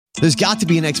There's got to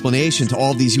be an explanation to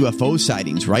all of these UFO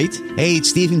sightings, right? Hey,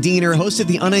 it's Stephen Diener, host of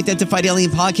the Unidentified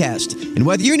Alien Podcast. And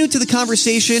whether you're new to the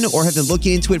conversation or have been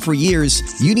looking into it for years,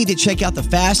 you need to check out the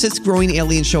fastest growing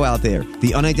alien show out there,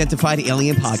 the Unidentified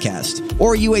Alien Podcast,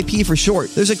 or UAP for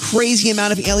short. There's a crazy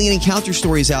amount of alien encounter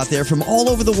stories out there from all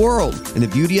over the world. And the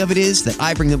beauty of it is that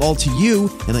I bring them all to you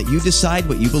and let you decide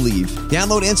what you believe.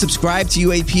 Download and subscribe to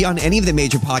UAP on any of the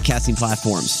major podcasting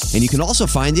platforms. And you can also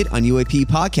find it on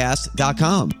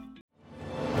UAPpodcast.com.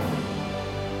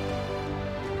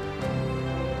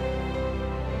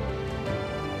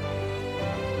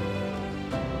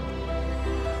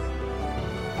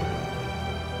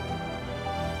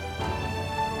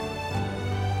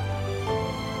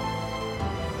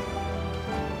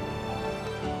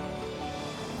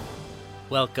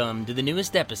 Welcome to the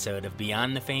newest episode of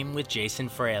Beyond the Fame with Jason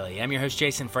Fraley. I'm your host,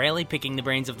 Jason Fraley, picking the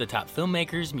brains of the top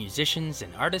filmmakers, musicians,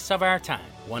 and artists of our time.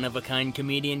 One-of-a-kind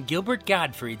comedian Gilbert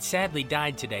Gottfried sadly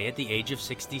died today at the age of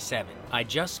 67. I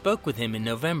just spoke with him in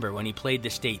November when he played the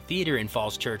State Theater in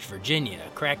Falls Church, Virginia,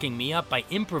 cracking me up by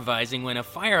improvising when a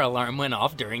fire alarm went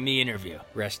off during the interview.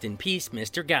 Rest in peace,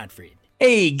 Mr. Gottfried.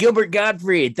 Hey, Gilbert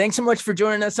Gottfried, thanks so much for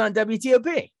joining us on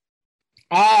WTOP.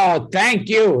 Oh, thank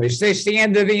you. Is this the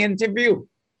end of the interview?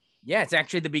 Yeah, it's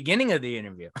actually the beginning of the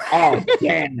interview. Oh,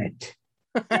 damn it.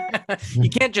 You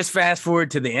can't just fast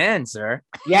forward to the end, sir.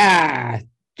 Yeah.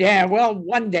 Well,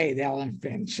 one day they'll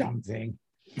invent something.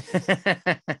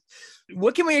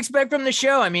 What can we expect from the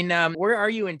show? I mean, where are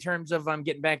you in terms of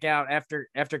getting back out after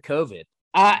COVID?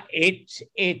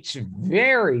 It's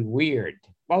very weird.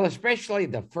 Well, especially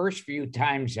the first few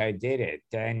times I did it.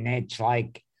 And it's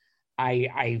like,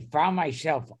 I found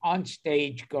myself on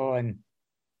stage going,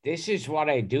 this is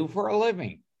what I do for a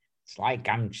living. It's like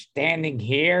I'm standing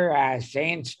here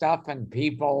saying stuff and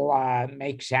people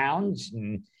make sounds.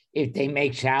 And if they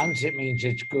make sounds, it means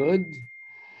it's good.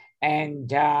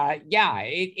 And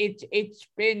it's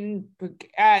been,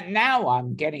 now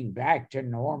I'm getting back to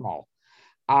normal.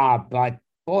 But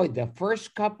boy, the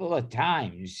first couple of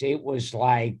times, it was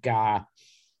like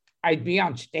I'd be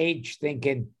on stage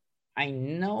thinking, I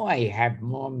know I have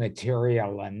more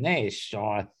material than this,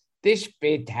 or this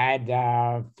bit had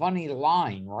a funny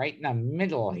line right in the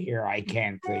middle here I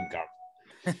can't think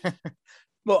of.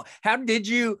 Well, how did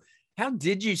you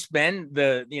spend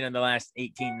the last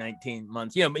 18, 19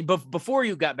 months, before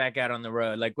you got back out on the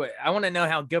road? Like, I want to know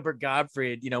how Gilbert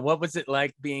Gottfried, what was it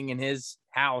like being in his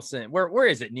house? And where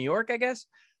is it? New York, I guess?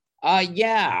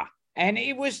 Yeah. And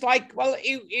it was like, well,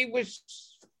 it was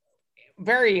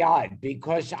very odd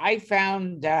because I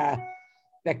found the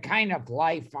kind of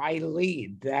life I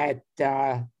lead that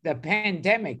the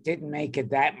pandemic didn't make it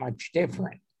that much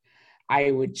different. I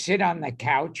would sit on the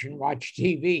couch and watch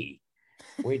TV,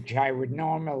 which I would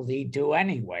normally do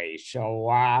anyway. So,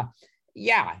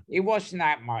 it wasn't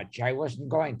that much. I wasn't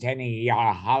going to any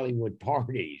Hollywood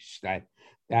parties that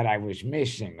I was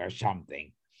missing or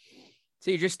something. So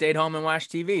you just stayed home and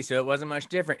watched TV, so it wasn't much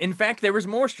different. In fact, there was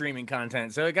more streaming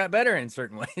content, so it got better in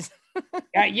certain ways.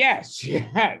 Yes.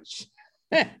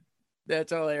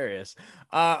 That's hilarious.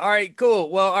 All right,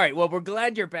 cool. Well, all right. Well, we're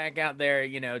glad you're back out there,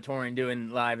 touring, doing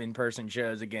live in-person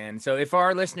shows again. So if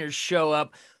our listeners show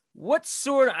up, what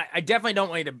sort of, I definitely don't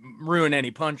want you to ruin any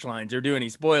punchlines or do any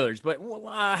spoilers, but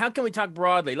how can we talk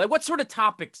broadly? Like, what sort of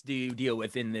topics do you deal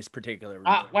with in this particular?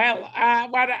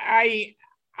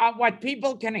 What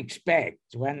people can expect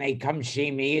when they come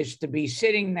see me is to be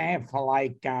sitting there for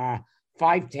like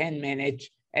 5-10 minutes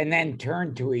and then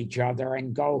turn to each other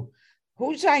and go,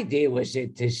 whose idea was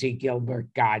it to see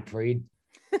Gilbert Gottfried?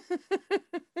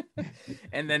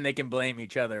 And then they can blame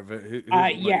each other.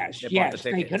 Yes,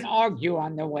 they can argue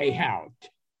on the way out.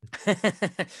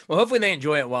 Well, hopefully they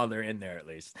enjoy it while they're in there at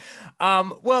least.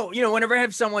 Well, whenever I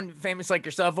have someone famous like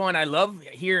yourself on, I love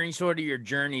hearing sort of your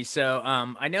journey. So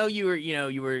I know you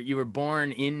were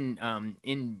born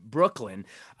in Brooklyn.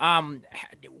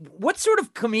 What sort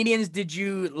of comedians did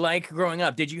you like growing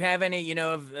up? Did you have any,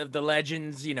 of the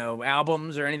legends,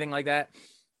 albums or anything like that?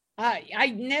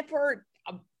 I never,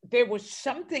 there was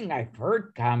something I've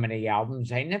heard comedy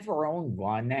albums. I never owned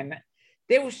one. And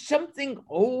there was something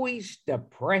always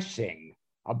depressing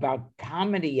about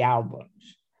comedy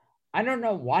albums. I don't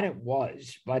know what it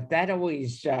was, but that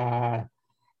always had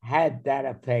that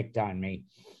effect on me.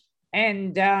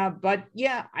 And, but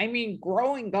yeah, I mean,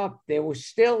 growing up, there was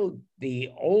still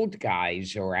the old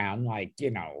guys around, like,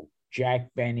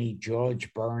 Jack Benny,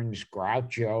 George Burns,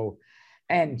 Groucho.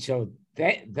 And so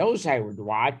those I would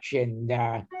watch, and,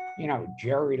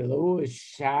 Jerry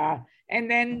Lewis, and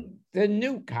then the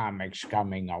new comics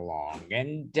coming along.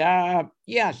 And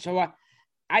so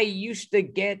I used to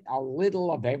get a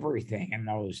little of everything in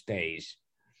those days.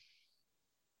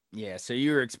 Yeah, so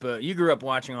you were exposed. You grew up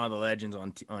watching all the legends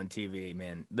on TV,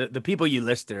 man. The people you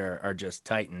listed are just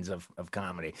titans of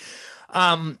comedy.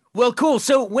 Well, cool.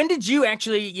 So when did you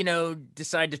actually,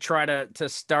 decide to try to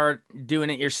start doing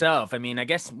it yourself? I mean, I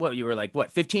guess you were like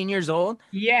 15 years old?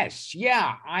 Yes,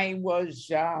 yeah, I was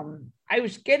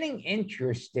getting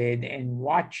interested in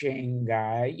watching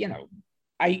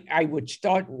I would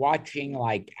start watching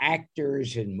like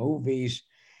actors in movies,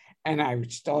 and I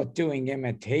would start doing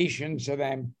imitations of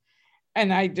them.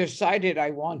 And I decided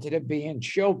I wanted to be in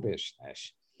show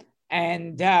business.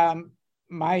 And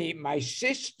my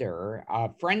sister, a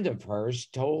friend of hers,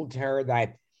 told her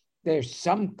that there's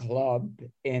some club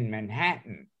in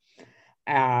Manhattan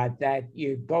that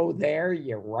you go there,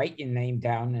 you write your name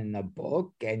down in the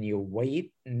book, and you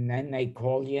wait, and then they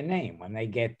call your name when they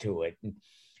get to it. And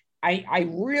I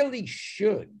really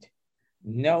should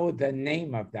know the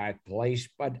name of that place,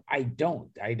 but I don't.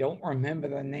 I don't remember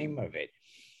the name of it.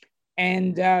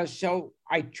 And so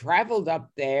I traveled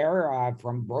up there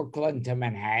from Brooklyn to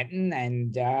Manhattan,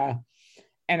 and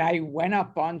I went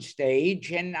up on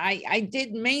stage, and I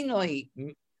did mainly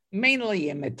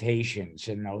imitations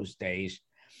in those days.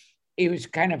 It was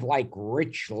kind of like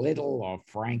Rich Little or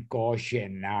Frank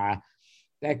Ocean,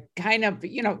 the kind of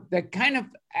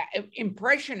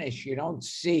impressionists you don't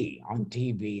see on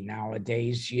TV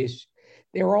nowadays.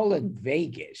 They're all in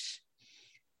Vegas.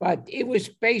 But it was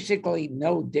basically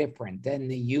no different than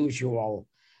the usual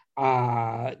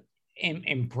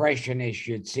impressionist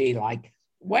you'd see, like,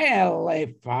 well,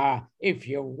 if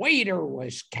your waiter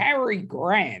was Cary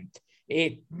Grant,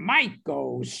 it might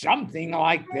go something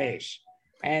like this.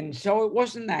 And so it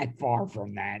wasn't that far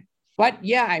from that. But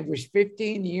yeah, I was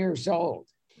 15 years old.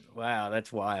 Wow,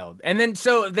 that's wild. And then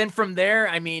from there,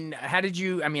 I mean, how did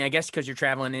you? I mean, I guess because you're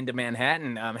traveling into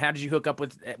Manhattan, how did you hook up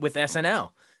with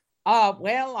SNL?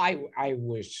 Well, I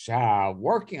was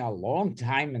working a long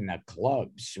time in the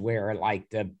clubs, where like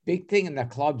the big thing in the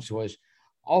clubs was,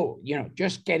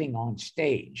 just getting on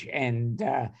stage, and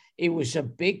it was a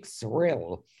big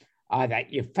thrill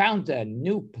that you found a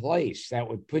new place that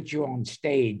would put you on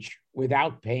stage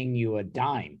without paying you a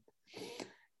dime.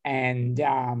 And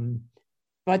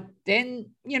but then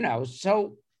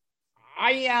so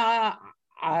I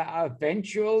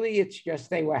eventually, it's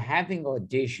just they were having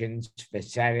auditions for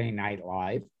Saturday Night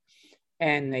Live,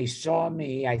 and they saw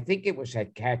me. I think it was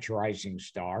at Catch Rising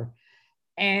Star,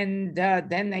 and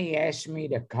then they asked me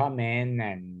to come in,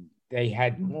 and they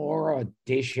had more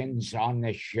auditions on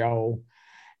the show.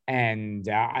 And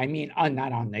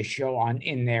not on the show, on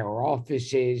in their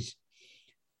offices.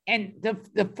 And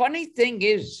the funny thing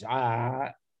is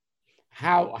how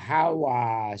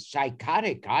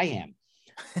psychotic I am.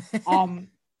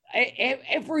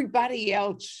 Everybody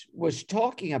else was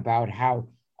talking about how,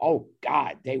 oh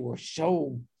God, they were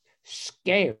so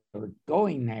scared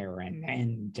going there,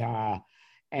 and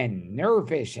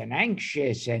nervous and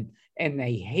anxious, and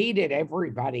they hated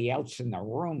everybody else in the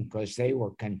room because they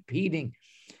were competing.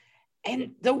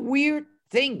 And the weird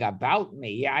thing about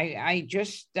me, I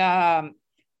just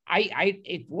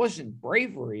it wasn't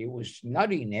bravery, it was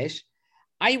nuttiness.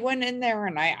 I went in there,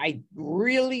 and I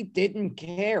really didn't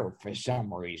care for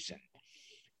some reason.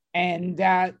 And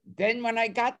then when I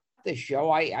got the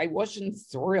show, I wasn't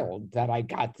thrilled that I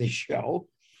got the show.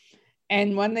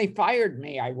 And when they fired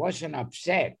me, I wasn't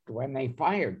upset when they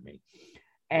fired me.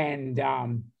 And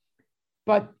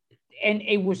and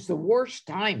it was the worst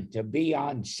time to be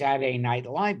on Saturday Night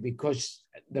Live, because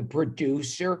the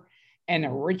producer and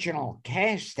original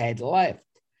cast had left.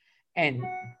 And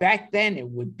back then it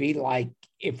would be like,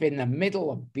 if in the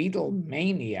middle of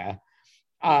Beatlemania,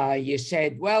 you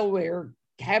said, well, we're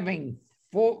having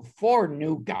four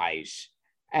new guys,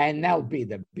 and they'll be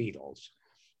the Beatles.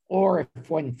 Or if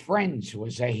when Friends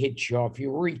was a hit show, if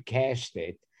you recast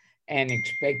it and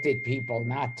expected people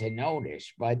not to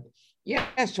notice. But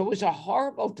yes, it was a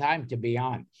horrible time to be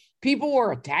on. People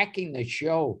were attacking the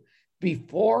show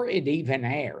before it even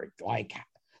aired. Like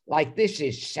this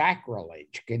is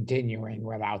sacrilege, continuing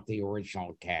without the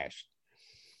original cast.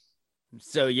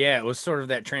 So yeah, it was sort of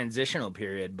that transitional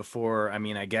period before, I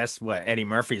mean, I guess Eddie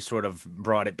Murphy sort of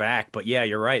brought it back, but yeah,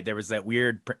 you're right. There was that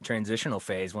weird transitional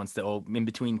phase once the old in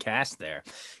between cast there.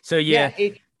 So yeah,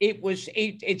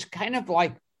 it's kind of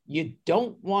like, you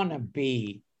don't want to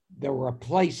be the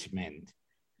replacement.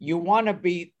 You want to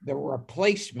be the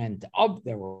replacement of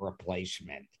the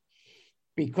replacement,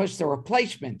 because the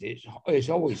replacement is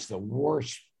always the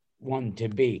worst one to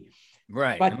be.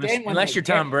 Right. But unless you're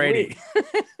Tom Brady.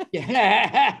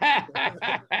 Yeah.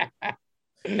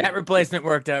 That replacement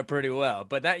worked out pretty well,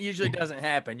 but that usually doesn't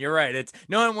happen. You're right. It's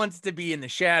no one wants to be in the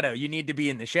shadow. You need to be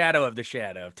in the shadow of the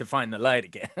shadow to find the light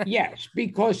again. Yes,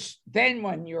 because then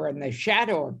when you're in the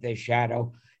shadow of the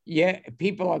shadow, yeah,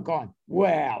 people are going,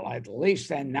 well, at least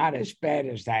they're not as bad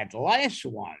as that last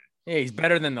one. Yeah, he's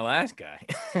better than the last guy.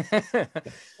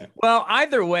 Well,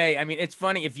 either way, I mean, it's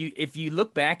funny if you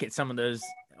look back at some of those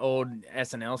old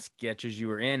SNL sketches you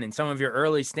were in and some of your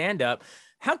early stand-up,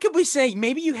 how could we say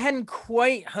maybe you hadn't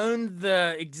quite honed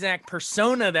the exact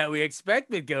persona that we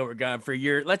expect with Gilbert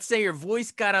Gottfried? Let's say your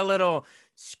voice got a little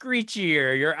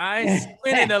screechier, your eyes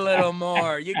squinted a little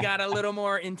more, you got a little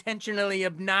more intentionally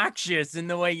obnoxious in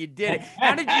the way you did it.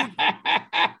 How did you?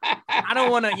 I don't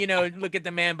want to, look at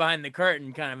the man behind the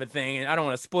curtain kind of a thing, and I don't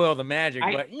want to spoil the magic,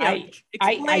 but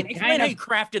explain how you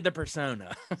crafted the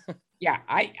persona. Yeah,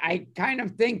 I kind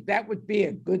of think that would be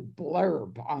a good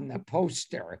blurb on the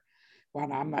poster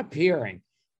when I'm appearing.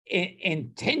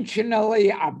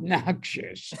 Intentionally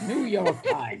obnoxious, New York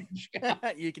Times.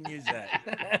 You can use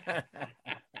that.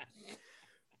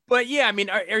 But yeah, I mean,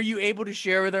 are you able to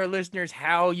share with our listeners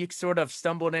how you sort of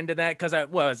stumbled into that? Because I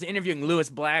was interviewing Lewis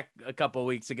Black a couple of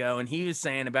weeks ago, and he was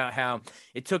saying about how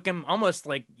it took him almost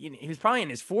like he was probably in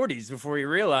his 40s before he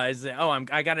realized that,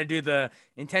 I got to do the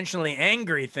intentionally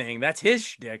angry thing. That's his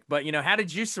shtick. But how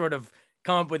did you sort of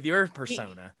come up with your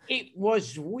persona? It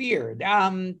was weird,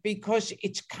 because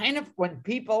it's kind of when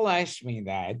people ask me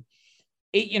that,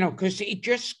 because it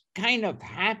just kind of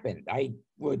happened. I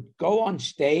would go on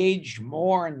stage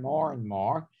more and more and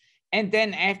more. And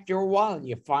then after a while,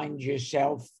 you find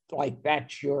yourself like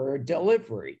that's your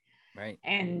delivery. Right.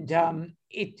 And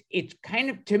it's kind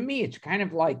of, to me, it's kind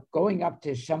of like going up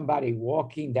to somebody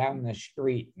walking down the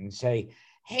street and say,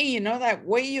 hey, that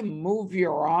way you move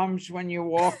your arms when you're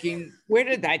walking, where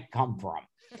did that come from?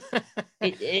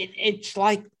 It's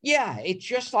like, yeah, it's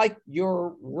just like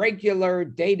your regular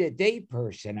day-to-day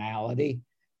personality.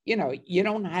 You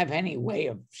don't have any way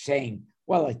of saying,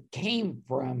 well, it came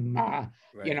from,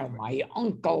 my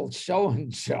uncle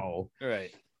so-and-so.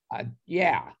 Right.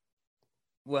 Yeah.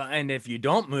 Well, and if you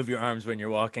don't move your arms when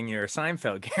you're walking, you're a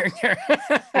Seinfeld character.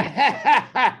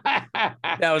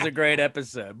 That was a great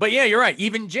episode. But yeah, you're right.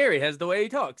 Even Jerry has the way he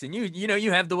talks, and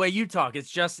you have the way you talk. It's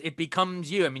just, it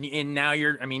becomes you. I mean, and now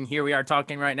here we are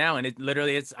talking right now, and it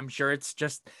literally I'm sure it's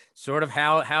just sort of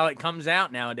how it comes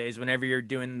out nowadays whenever you're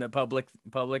doing the public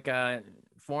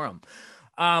forum.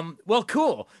 Well,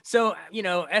 cool. So,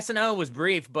 SNL was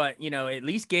brief, but, at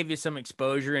least gave you some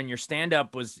exposure, and your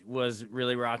stand-up was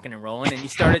really rocking and rolling, and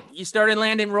you started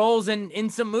landing roles in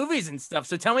some movies and stuff.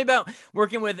 So tell me about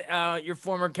working with your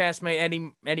former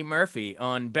castmate, Eddie Murphy,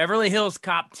 on Beverly Hills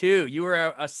Cop 2. You were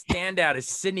a standout as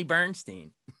Sidney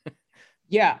Bernstein.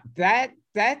 Yeah, that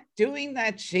doing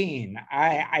that scene,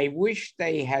 I wish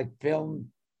they had filmed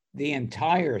the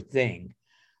entire thing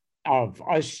of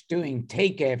us doing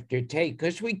take after take,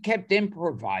 because we kept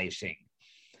improvising.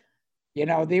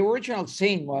 The original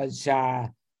scene was,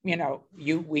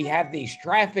 we have these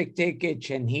traffic tickets,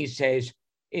 and he says,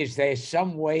 is there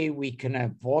some way we can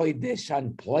avoid this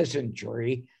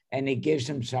unpleasantry? And he gives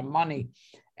him some money.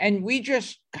 And we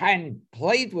just kind of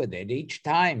played with it each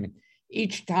time.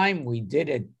 Each time we did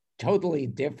a totally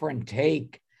different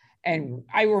take. And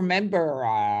I remember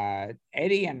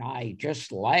Eddie and I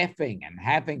just laughing and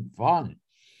having fun.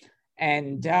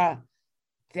 And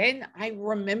then I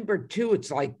remember, too,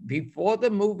 it's like before the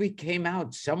movie came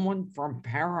out, someone from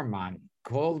Paramount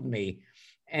called me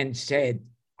and said,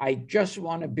 I just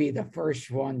want to be the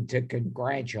first one to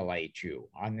congratulate you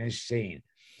on this scene.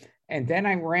 And then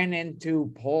I ran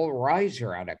into Paul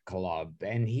Reiser at a club,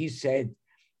 and he said,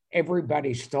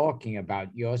 everybody's talking about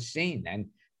your scene. And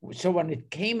so when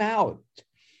it came out,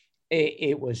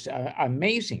 it was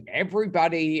amazing.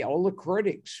 Everybody, all the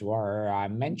critics were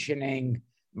mentioning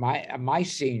my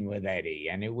scene with Eddie,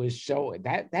 and it was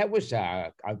that was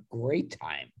a great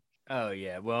time. Oh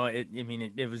yeah, well,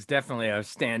 it was definitely a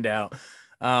standout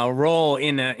role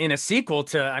in a sequel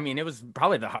to. I mean, it was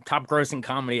probably the top grossing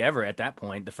comedy ever at that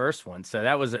point, the first one. So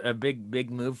that was a big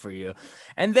move for you.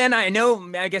 And then I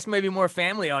guess maybe more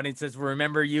family audiences will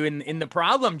remember you in the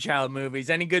Problem Child movies.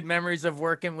 Any good memories of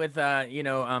working with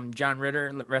John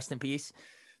Ritter, rest in peace?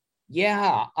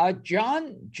 Yeah,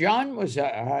 John was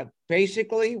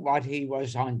basically what he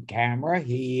was on camera.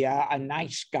 He a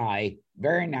nice guy,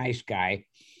 very nice guy.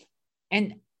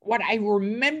 And what I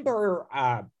remember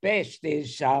best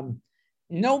is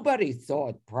nobody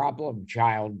thought Problem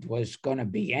Child was going to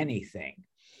be anything.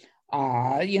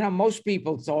 Most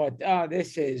people thought, oh,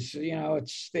 this is,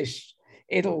 it's this,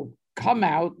 it'll come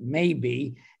out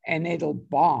maybe and it'll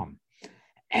bomb.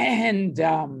 And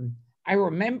I I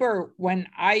remember when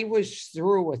I was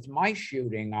through with my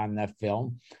shooting on the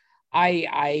film,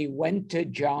 I went to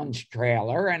John's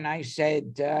trailer and I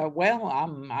said, "Well,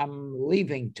 I'm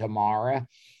leaving tomorrow,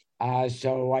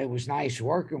 so it was nice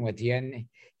working with you." And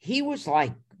he was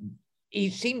like, he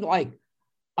seemed like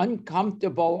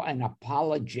uncomfortable and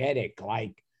apologetic,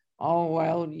 like, "Oh,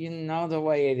 well, you know the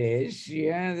way it is.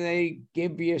 Yeah, they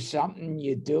give you something,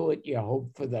 you do it, you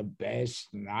hope for the best."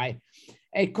 And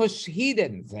because he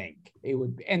didn't think it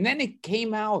would, and then it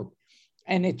came out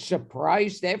and it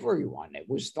surprised everyone. It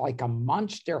was like a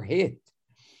monster hit.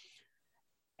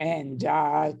 And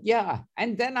yeah,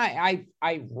 and then I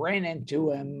ran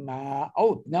into him.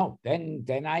 Oh no,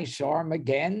 then I saw him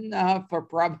again for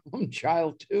Problem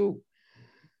Child 2.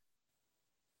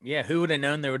 Yeah, who would have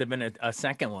known there would have been a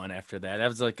second one after that? That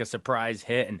was like a surprise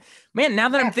hit. And man, now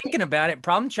that I'm thinking about it,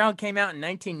 Problem Child came out in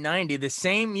 1990, the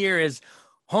same year as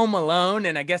Home Alone,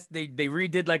 and I guess they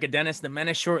redid like a Dennis the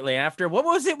Menace shortly after. What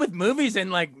was it with movies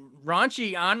and like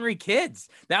raunchy ornery kids?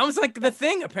 That was like the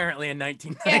thing apparently in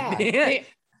 1990. Yeah,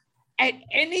 at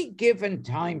any given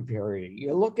time period,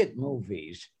 you look at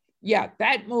movies. Yeah,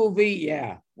 that movie,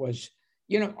 yeah, was,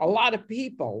 a lot of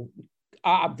people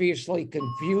obviously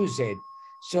confuse it.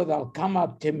 So they'll come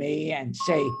up to me and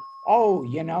say, "Oh,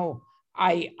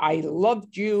 I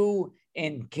loved you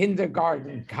in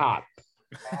Kindergarten Cop."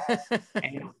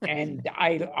 and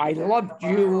I loved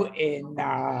you in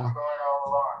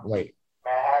wait.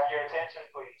 May I have your attention,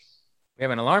 please? We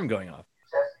have an alarm going off.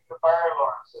 Testing the fire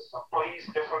alarm system. Please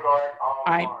disregard all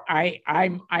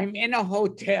alarms. I'm in a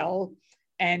hotel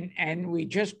and we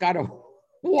just got a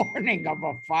warning of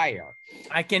a fire.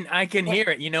 I can hear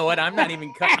it. You know what? I'm not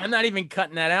even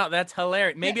cutting that out. That's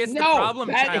hilarious. Maybe it's the problem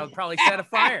child probably set a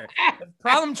fire. The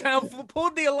problem child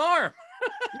pulled the alarm.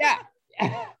 Yeah.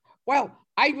 Well,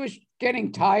 I was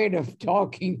getting tired of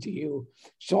talking to you,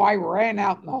 so I ran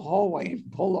out in the hallway and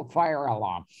pulled a fire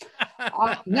alarm.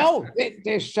 No,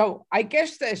 I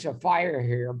guess there's a fire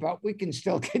here, but we can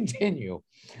still continue.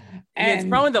 And it's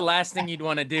probably the last thing you'd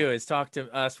want to do is talk to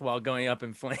us while going up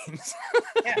in flames.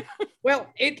 Yeah. Well,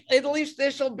 at least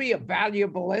this will be a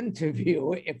valuable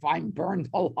interview if I'm burned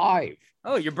alive.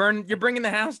 Oh, you're bringing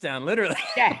the house down, literally.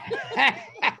 Yeah.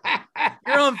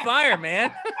 You're on fire,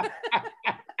 man.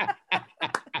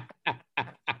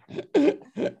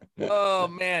 Oh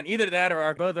man, either that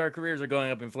or both our careers are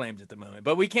going up in flames at the moment.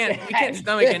 But we can't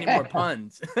stomach any more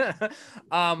puns.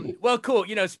 Well, cool.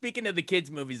 Speaking of the kids'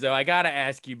 movies, though, I gotta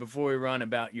ask you before we run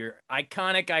about your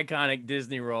iconic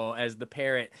Disney role as the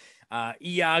parrot,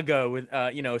 Iago, with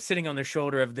sitting on the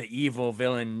shoulder of the evil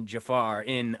villain Jafar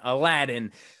in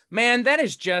Aladdin. Man, that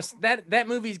is just that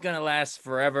movie's gonna last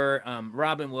forever.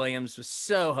 Robin Williams was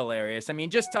so hilarious. I mean,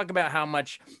 just talk about how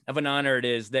much of an honor it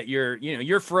is that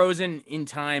you're frozen in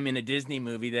time in a Disney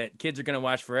movie that kids are gonna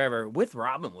watch forever with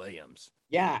Robin Williams.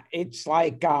 Yeah, it's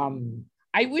like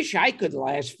I wish I could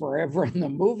last forever and the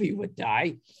movie would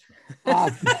die.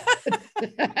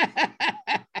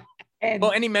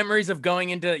 Well, any memories of going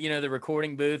into the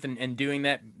recording booth and doing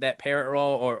that parrot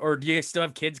role, or do you still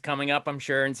have kids coming up, I'm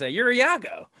sure, and say you're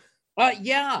Iago?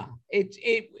 Yeah,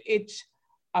 it's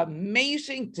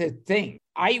amazing to think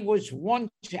I was once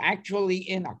actually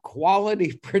in a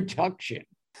quality production.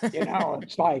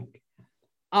 It's like,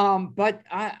 but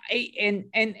and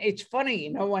it's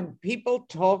funny, when people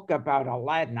talk about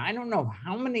Aladdin, I don't know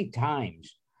how many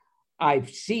times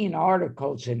I've seen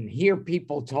articles and hear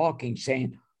people talking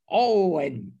saying, "Oh,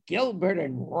 and Gilbert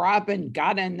and Robin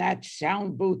got in that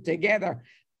sound booth together.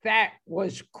 That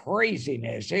was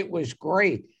craziness. It was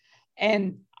great."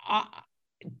 And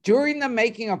during the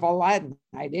making of Aladdin,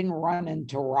 I didn't run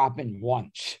into Robin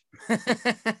once.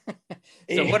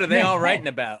 So what are they all writing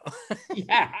about?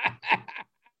 Yeah.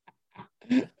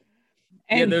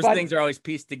 Those things are always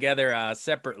pieced together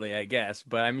separately, I guess.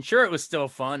 But I'm sure it was still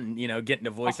fun, getting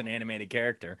to voice an animated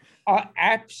character.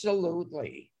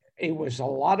 Absolutely. It was a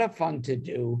lot of fun to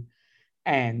do.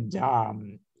 And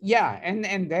yeah,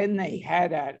 and then they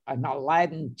had an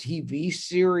Aladdin TV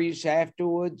series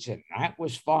afterwards, and that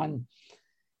was fun.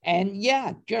 And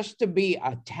yeah, just to be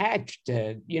attached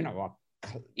to,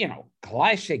 a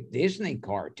classic Disney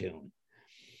cartoon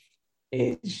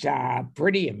is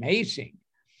pretty amazing.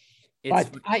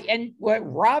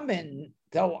 Robin,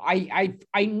 though, I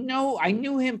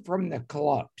knew him from the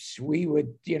clubs. We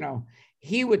would,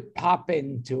 he would pop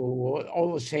into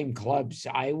all the same clubs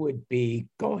I would be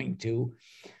going to.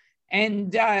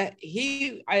 And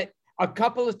a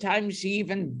couple of times he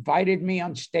even invited me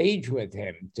on stage with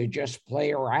him to just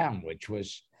play around, which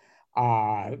was,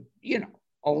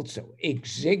 also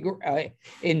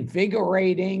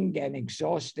invigorating and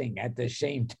exhausting at the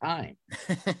same time.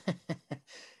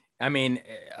 I mean,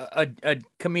 a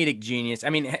comedic genius. I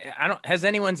mean, has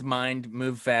anyone's mind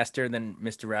moved faster than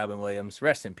Mr. Robin Williams?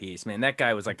 Rest in peace, man. That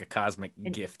guy was like a cosmic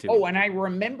gift to me. Oh, and I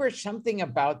remember something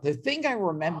about the thing I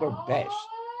remember best.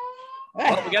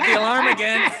 Oh, we got the alarm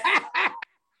again.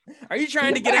 Are you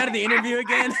trying to get out of the interview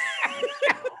again?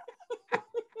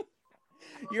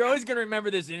 You're always going to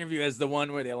remember this interview as the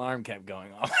one where the alarm kept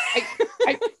going off.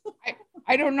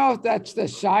 I don't know if that's the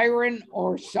siren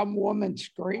or some woman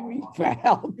screaming for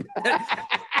help.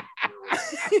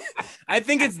 I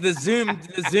think it's the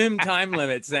Zoom time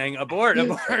limit saying abort.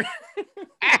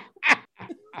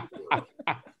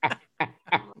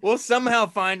 We'll somehow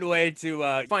find a way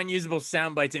to find usable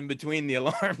sound bites in between the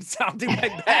alarms. I'll do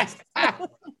my best.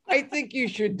 I think you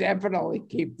should definitely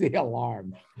keep the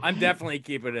alarm. I'm definitely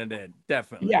keeping it in.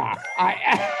 Definitely. Yeah,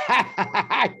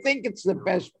 I think it's the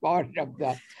best part of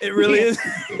the. It really is.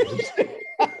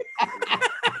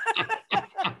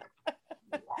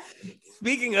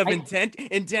 Speaking of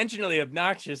intentionally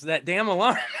obnoxious, that damn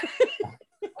alarm.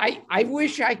 I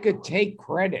wish I could take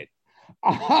credit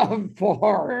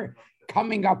for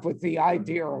coming up with the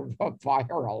idea of a fire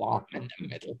alarm in the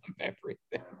middle of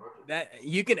everything. That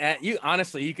you could add,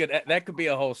 that could be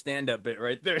a whole stand-up bit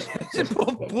right there.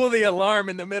 pull the alarm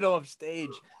in the middle of stage.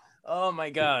 Oh my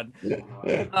God.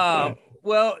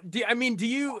 Well, do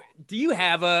you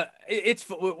have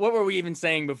what were we even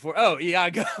saying before? Oh,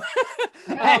 Iago.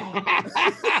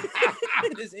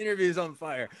 This interview is on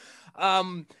fire.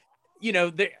 Here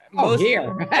of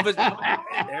us,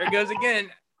 there it goes again.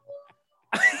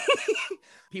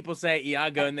 People say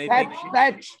Iago, and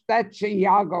that's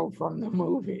Iago from the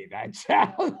movie. That's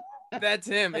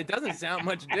him. It doesn't sound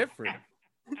much different.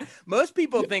 Most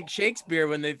people think Shakespeare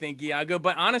when they think Iago,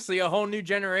 but honestly, a whole new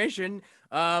generation,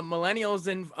 millennials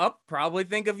and up, probably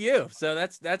think of you. So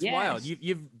that's yes. Wild.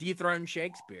 You've dethroned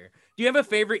Shakespeare. Do you have a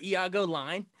favorite Iago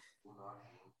line?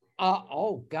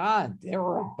 Oh God, there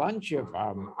were a bunch of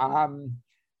them.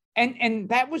 And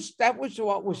that was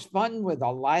what was fun with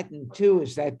Aladdin too,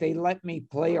 is that they let me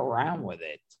play around with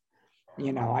it.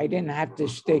 I didn't have to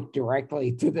stick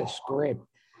directly to the script.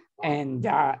 And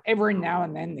every now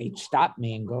and then they'd stop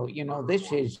me and go,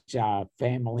 this is a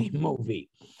family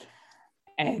movie.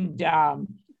 And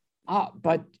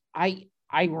but I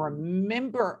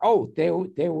remember,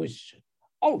 there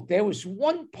was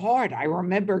one part I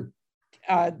remember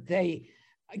they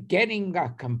getting a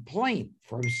complaint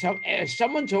from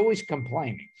someone's always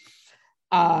complaining.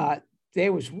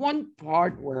 There was one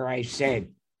part where I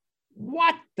said,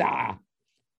 "What the?"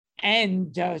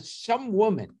 And some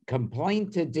woman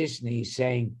complained to Disney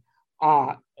saying,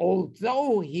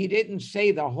 although he didn't say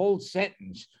the whole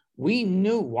sentence, we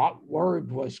knew what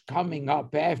word was coming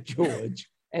up afterwards,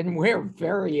 and we're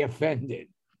very offended.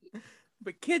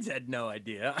 But kids had no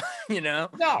idea, No.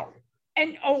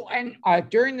 And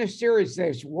during the series,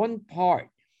 there's one part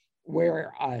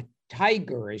where a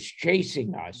tiger is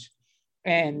chasing us,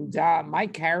 and my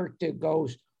character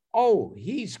goes, "Oh,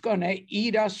 he's gonna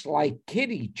eat us like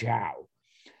kitty chow."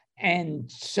 And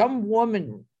some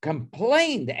woman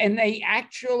complained, and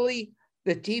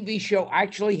the TV show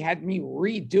actually had me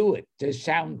redo it to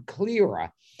sound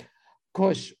clearer.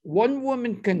 Because one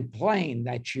woman complained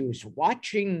that she was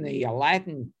watching the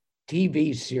Aladdin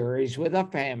TV series with a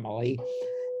family,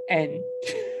 and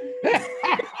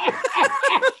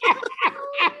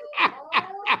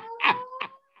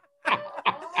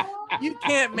you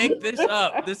can't make this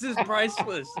up. This is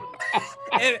priceless.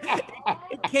 It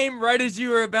came right as you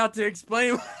were about to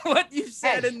explain what you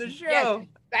said in the show.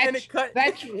 Yes,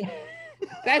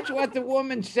 that's what the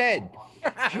woman said.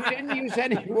 She didn't use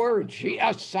any words.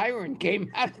 A siren came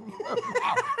out of her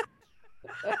mouth.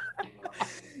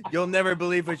 You'll never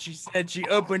believe what she said. She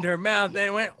opened her mouth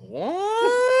and went,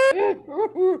 "What?"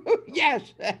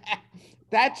 Yes,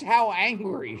 that's how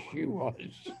angry she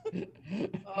was.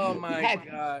 Oh my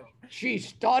God. She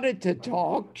started to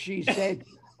talk. She said,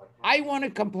 "I want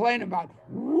to complain about."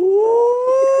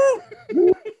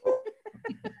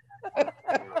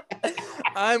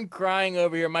 I'm crying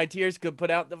over here. My tears could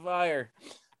put out the fire.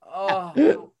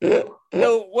 Oh.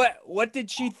 So what did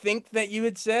she think that you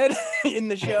had said in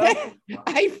the show?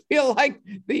 I feel like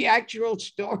the actual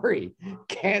story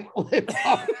can't live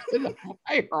up to the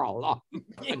fire alarm.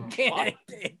 It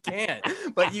can't.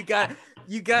 But you gotta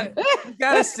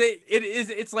say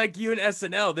it's like you and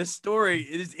SNL. This story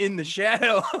is in the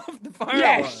shadow of the fire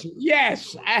alarm.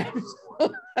 Yes, absolutely.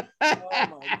 Oh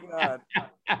my God.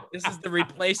 This is the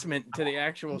replacement to the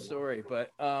actual story.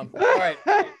 But all right.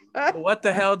 What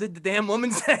the hell did the damn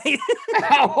woman say?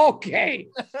 Okay.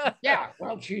 Yeah.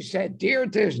 Well, she said, "Dear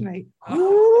Disney."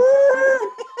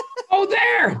 Oh,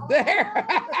 there.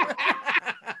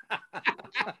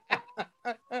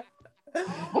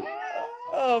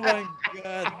 Oh my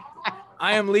God.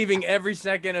 I am leaving every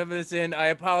second of this in. I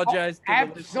apologize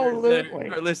to the listeners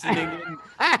that are listening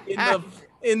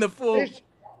in the full.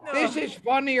 This is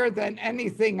funnier than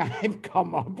anything I've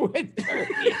come up with.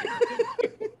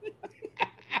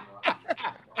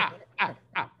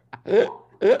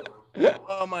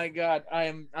 Oh my God.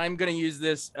 I'm going to use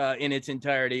this in its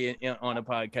entirety on a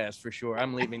podcast for sure.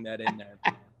 I'm leaving that in there.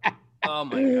 Oh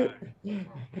my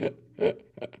God.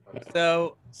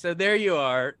 So there you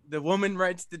are. The woman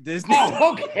writes to Disney.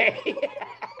 Oh, okay.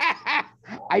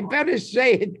 I better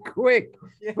say it quick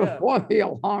before the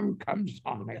alarm comes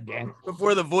on again.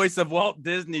 Before the voice of Walt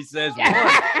Disney says what?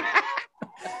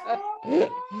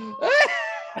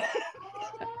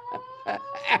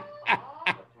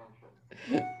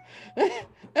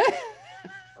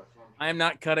 I am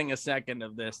not cutting a second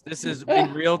of this. This is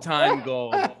in real time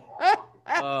gold.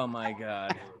 Oh my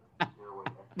God.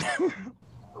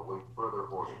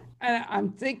 And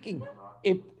I'm thinking,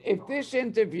 if this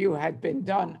interview had been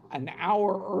done an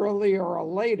hour earlier or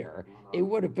later, it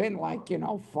would have been like,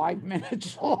 5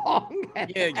 minutes long. Yeah,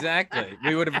 exactly.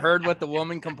 We would have heard what the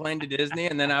woman complained to Disney,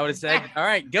 and then I would have said, all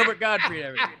right, Gilbert Gottfried,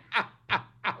 everything.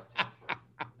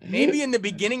 Maybe in the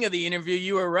beginning of the interview,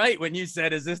 you were right when you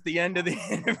said, is this the end of the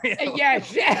interview?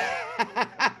 Yes.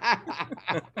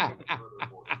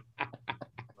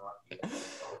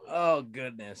 Oh,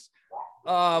 goodness.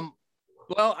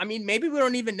 Well, I mean, maybe we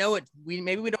don't even know it.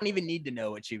 Maybe we don't even need to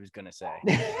know what she was going to say.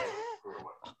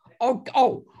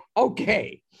 Oh,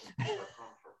 okay.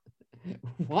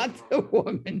 What the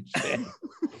woman said.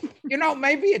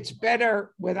 Maybe it's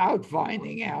better without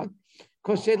finding out,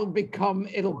 because it'll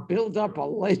build up a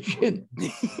legend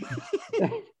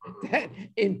that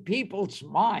in people's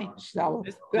minds, they'll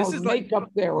make up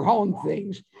their own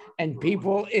things, and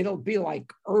it'll be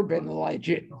like urban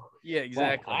legend. Yeah,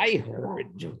 exactly. Well, I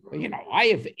heard, I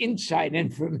have inside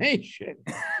information.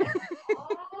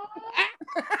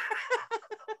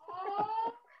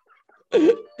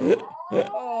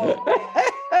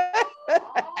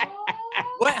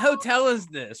 What hotel is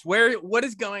this? What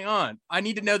is going on? I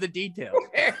need to know the details.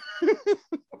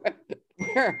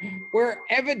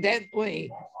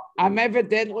 I'm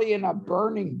evidently in a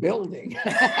burning building.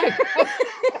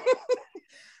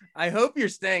 I hope you're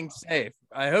staying safe.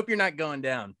 I hope you're not going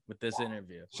down with this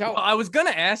interview. So I was going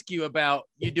to ask you about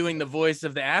you doing the voice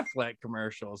of the Affleck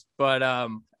commercials, but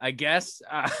I guess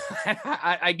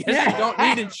I guess you don't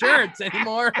need insurance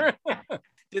anymore.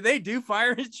 Do they do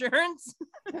fire insurance?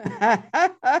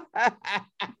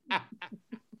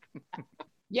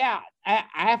 Yeah,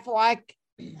 Affleck.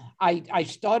 I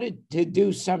started to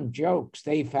do some jokes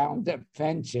they found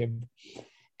offensive,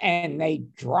 and they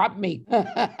dropped me.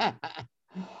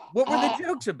 What were the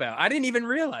jokes about? I didn't even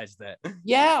realize that.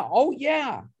 Yeah. Oh,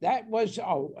 yeah. It was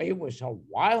a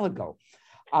while ago.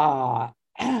 When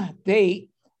the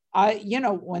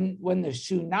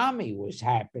tsunami was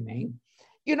happening,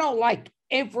 like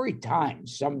every time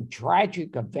some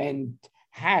tragic event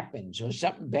happens or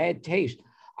something bad taste,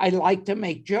 I like to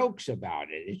make jokes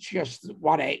about it. It's just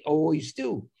what I always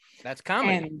do. That's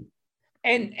comedy.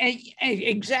 And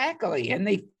exactly. And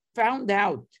they found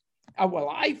out,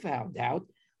 I found out,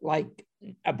 like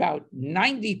about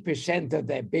 90% of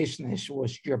their business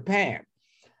was Japan.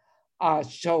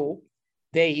 So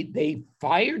they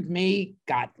fired me,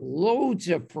 got loads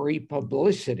of free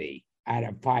publicity out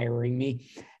of firing me.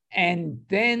 And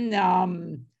then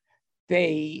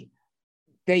they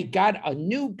got a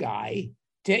new guy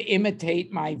to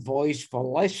imitate my voice for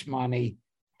less money,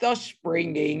 thus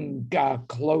bringing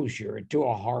closure to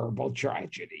a horrible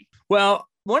tragedy. Well,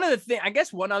 one other thing I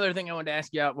wanted to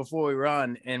ask you out before we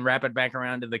run and wrap it back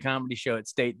around to the comedy show at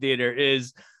State Theater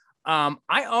is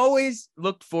I always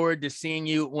looked forward to seeing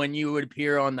you when you would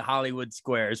appear on the Hollywood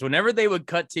Squares. Whenever they would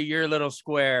cut to your little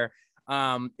square,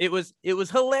 it was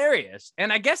hilarious.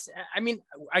 And I guess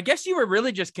you were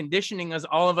really just conditioning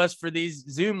all of us for these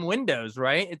Zoom windows,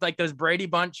 right? It's like those Brady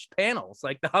Bunch panels,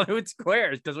 like the Hollywood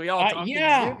Squares, because we all talk.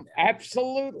 Yeah,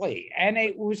 absolutely. And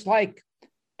it was like,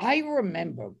 I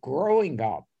remember growing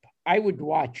up, I would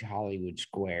watch Hollywood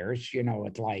Squares,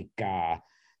 it's like,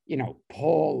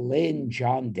 Paul Lynde,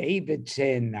 John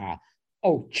Davidson.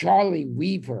 Charlie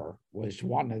Weaver was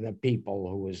one of the people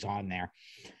who was on there.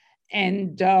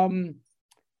 And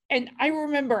I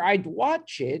remember I'd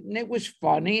watch it and it was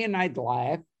funny and I'd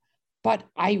laugh. But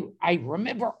I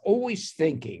remember always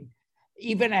thinking,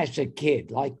 even as a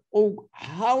kid, like, oh,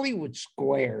 Hollywood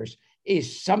Squares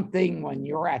is something when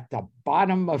you're at the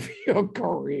bottom of your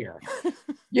career.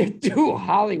 You do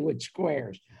Hollywood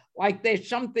Squares. Like there's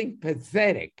something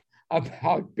pathetic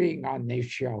about being on this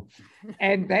show.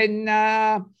 And then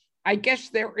I guess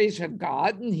there is a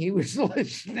God and he was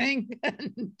listening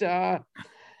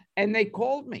and they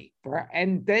called me.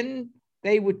 And then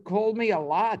they would call me a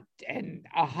lot. And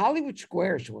Hollywood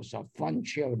Squares was a fun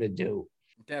show to do.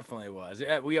 Definitely was.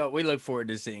 We look forward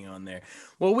to seeing on there.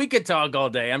 Well, we could talk all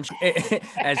day. I'm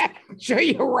as So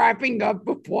you're wrapping up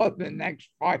before the next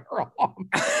fire alarm.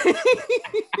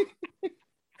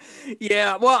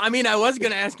 Yeah, well, I mean, I was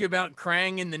going to ask you about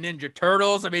Krang and the Ninja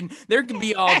Turtles. I mean, there could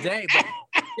be all day, but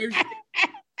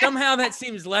somehow that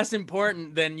seems less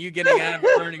important than you getting out of a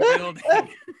burning building.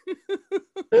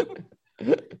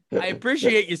 I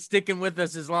appreciate you sticking with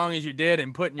us as long as you did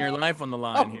and putting your life on the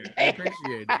line here. I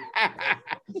appreciate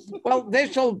it. Well,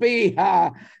 this will be,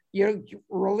 you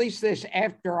release this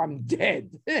after I'm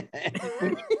dead,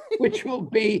 which will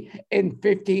be in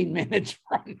 15 minutes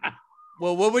from now.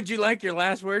 Well, what would you like your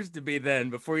last words to be then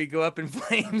before you go up in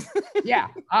flames? Yeah,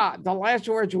 the last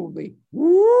words will be,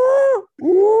 woo,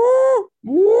 woo,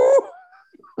 woo.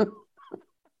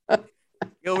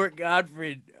 Gilbert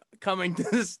Gottfried coming to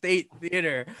the State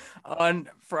Theater on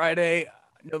Friday,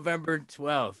 November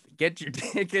 12th. Get your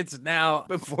tickets now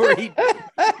before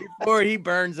he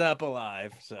burns up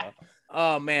alive. So,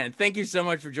 oh man, thank you so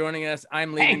much for joining us.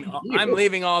 I'm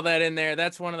leaving all that in there.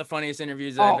 That's one of the funniest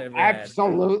interviews I've ever had.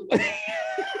 Absolutely.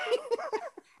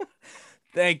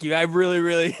 Thank you. I really,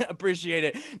 really appreciate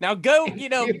it. Now go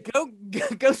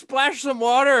splash some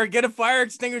water or get a fire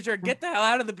extinguisher. Get the hell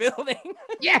out of the building.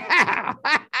 Yeah.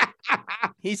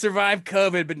 He survived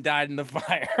COVID but died in the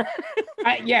fire.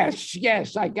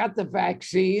 Yes. I got the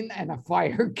vaccine and a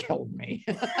fire killed me.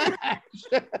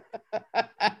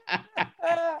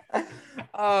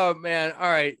 Oh, man. All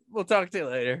right. We'll talk to you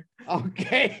later.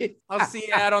 Okay. I'll see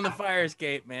you out on the fire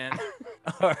escape, man.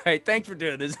 All right. Thanks for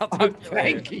doing this. I'll talk to you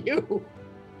later. Thank you.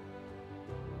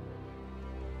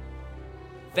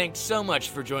 Thanks so much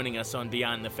for joining us on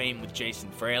Beyond the Fame with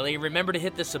Jason Fraley. Remember to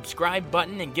hit the subscribe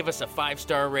button and give us a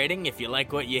 5-star rating if you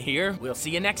like what you hear. We'll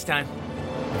see you next time.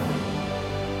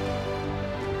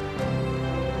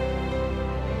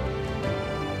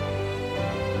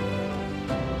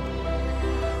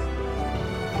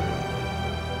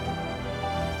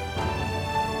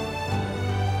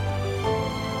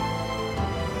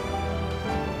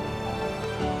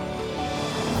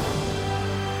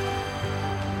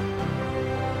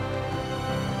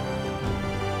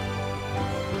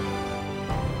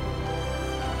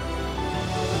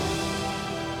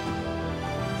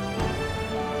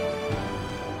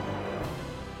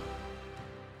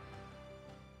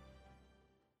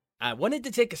 I wanted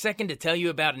to take a second to tell you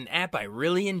about an app I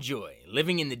really enjoy.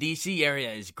 Living in the DC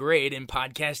area is great, and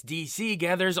Podcast DC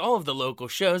gathers all of the local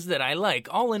shows that I like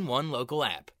all in one local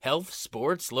app. Health,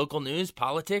 sports, local news,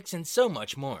 politics, and so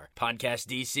much more. Podcast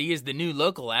DC is the new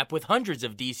local app with hundreds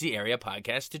of DC area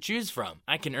podcasts to choose from.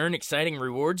 I can earn exciting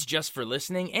rewards just for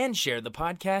listening and share the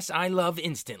podcasts I love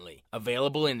instantly.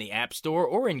 Available in the App Store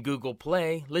or in Google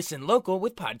Play, listen local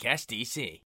with Podcast DC.